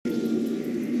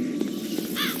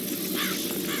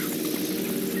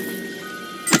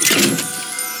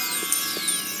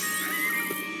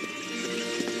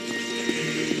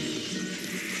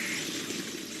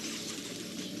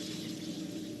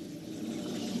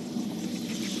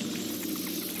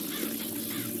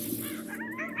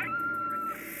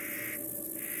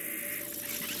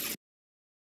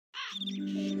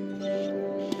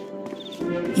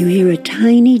You hear a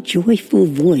tiny, joyful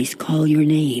voice call your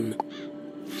name.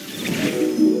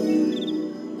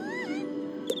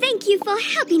 Thank you for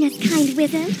helping us, kind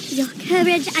wizard. Your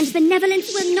courage and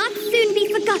benevolence will not soon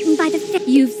be forgotten by the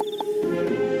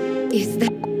Is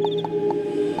that...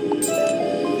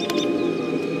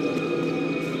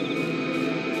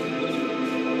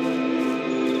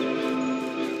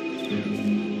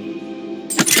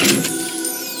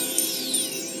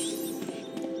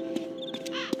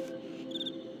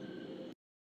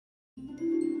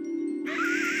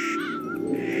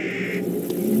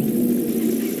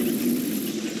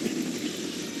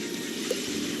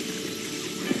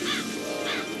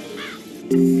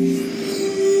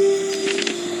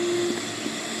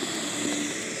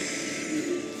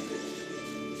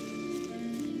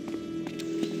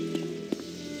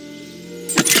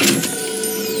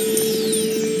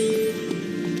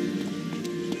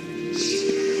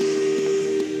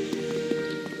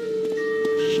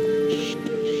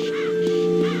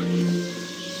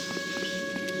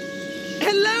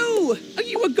 Hello!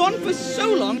 You were gone for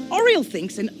so long, Oriel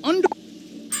thinks an under...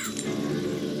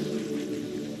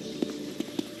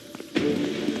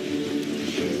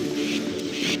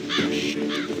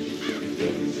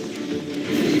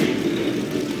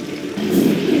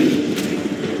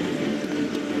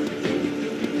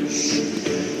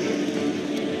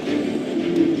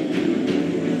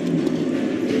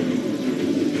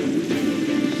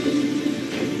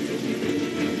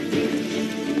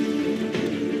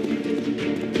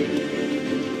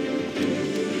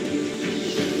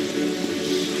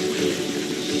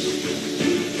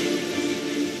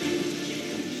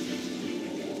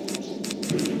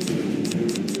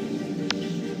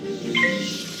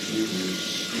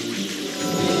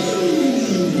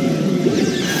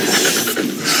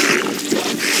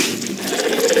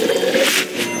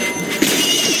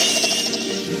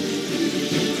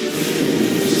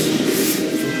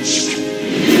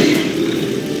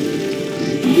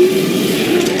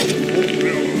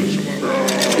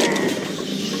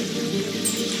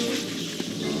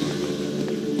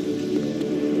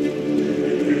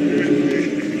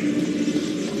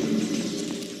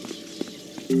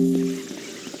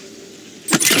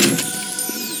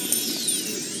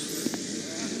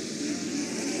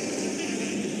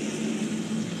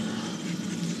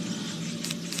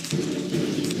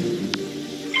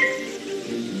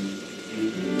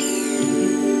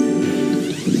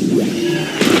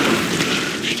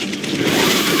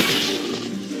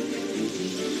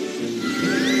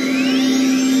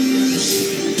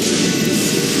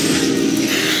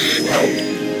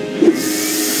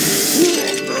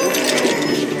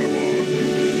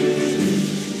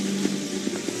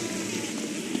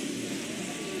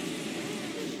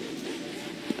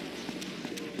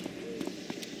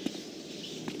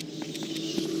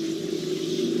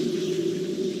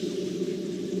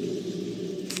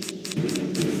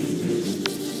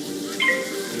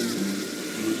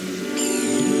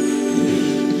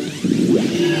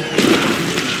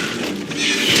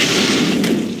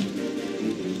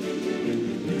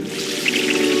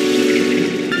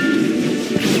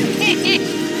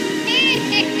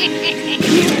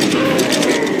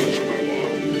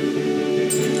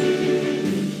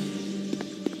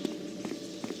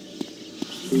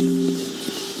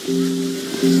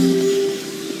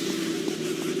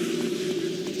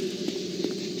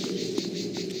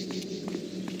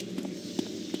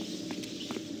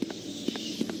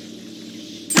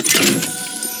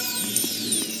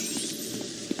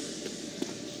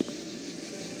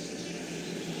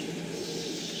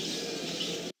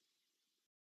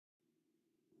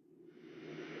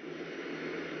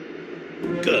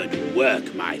 Good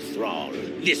work, my thrall.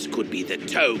 This could be the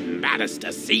tome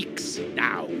Bannister seeks.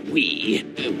 Now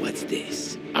what's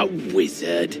this? A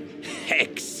wizard?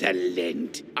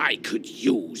 Excellent. I could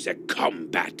use a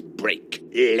combat break.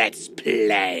 Let's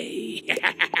play.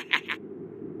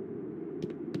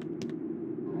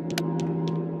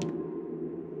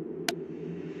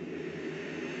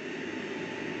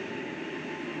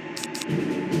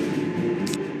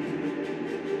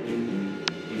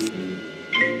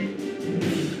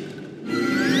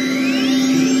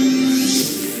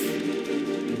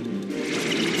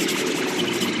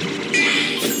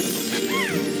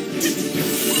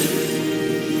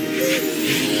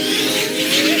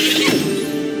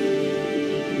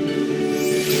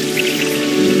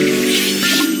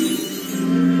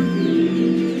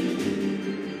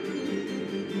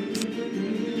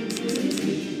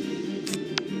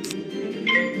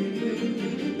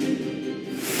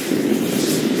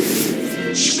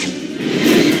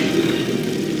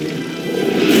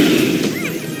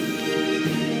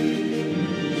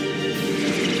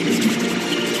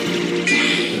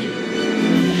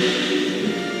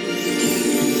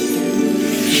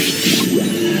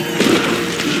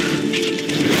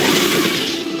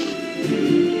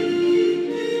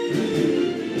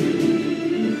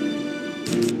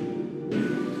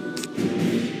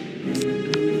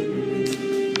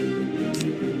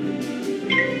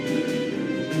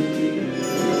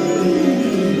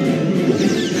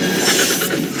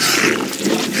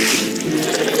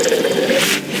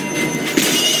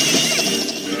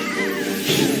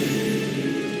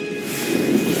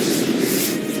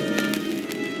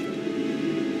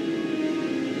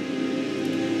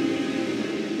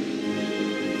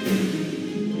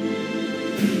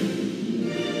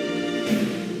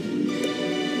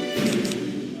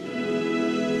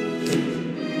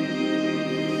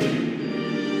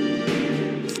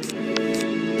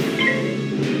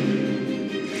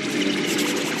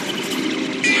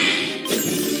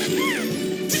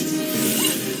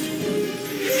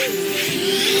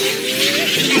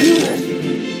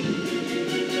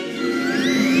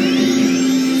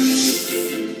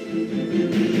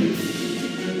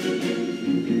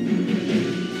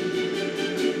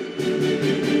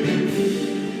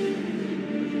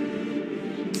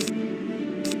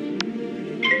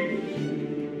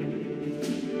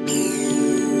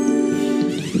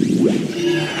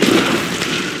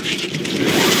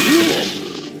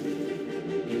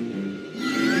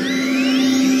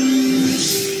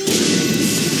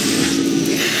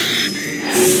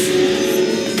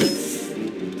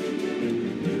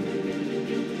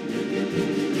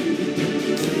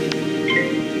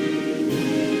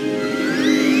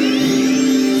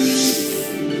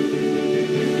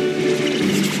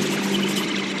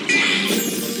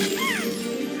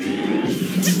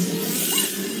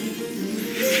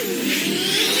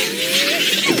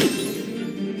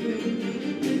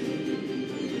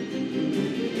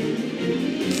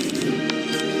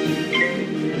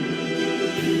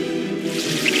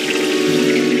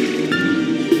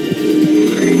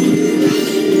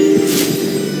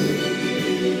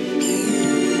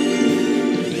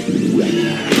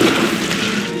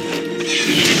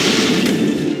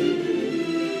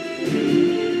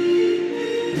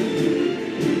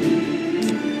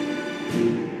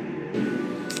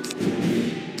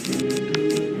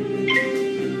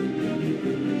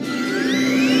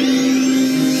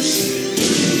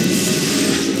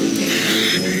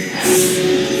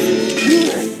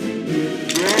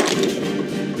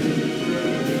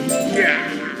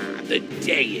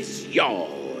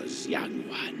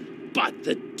 But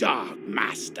the Dark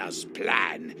Master's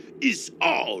plan is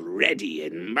already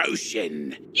in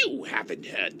motion. You haven't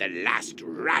heard the last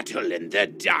rattle in the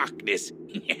darkness.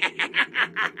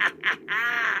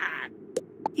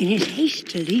 In his haste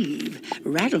to leave,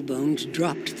 Rattlebones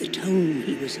dropped the tome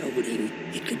he was holding.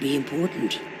 It could be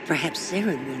important. Perhaps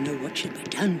Saren will know what should be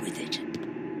done with it.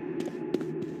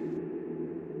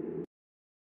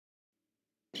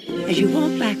 As you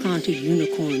walk back onto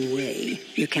Unicorn Way,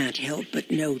 you can't help but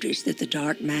notice that the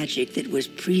dark magic that was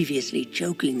previously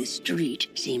choking the street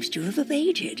seems to have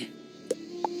abated.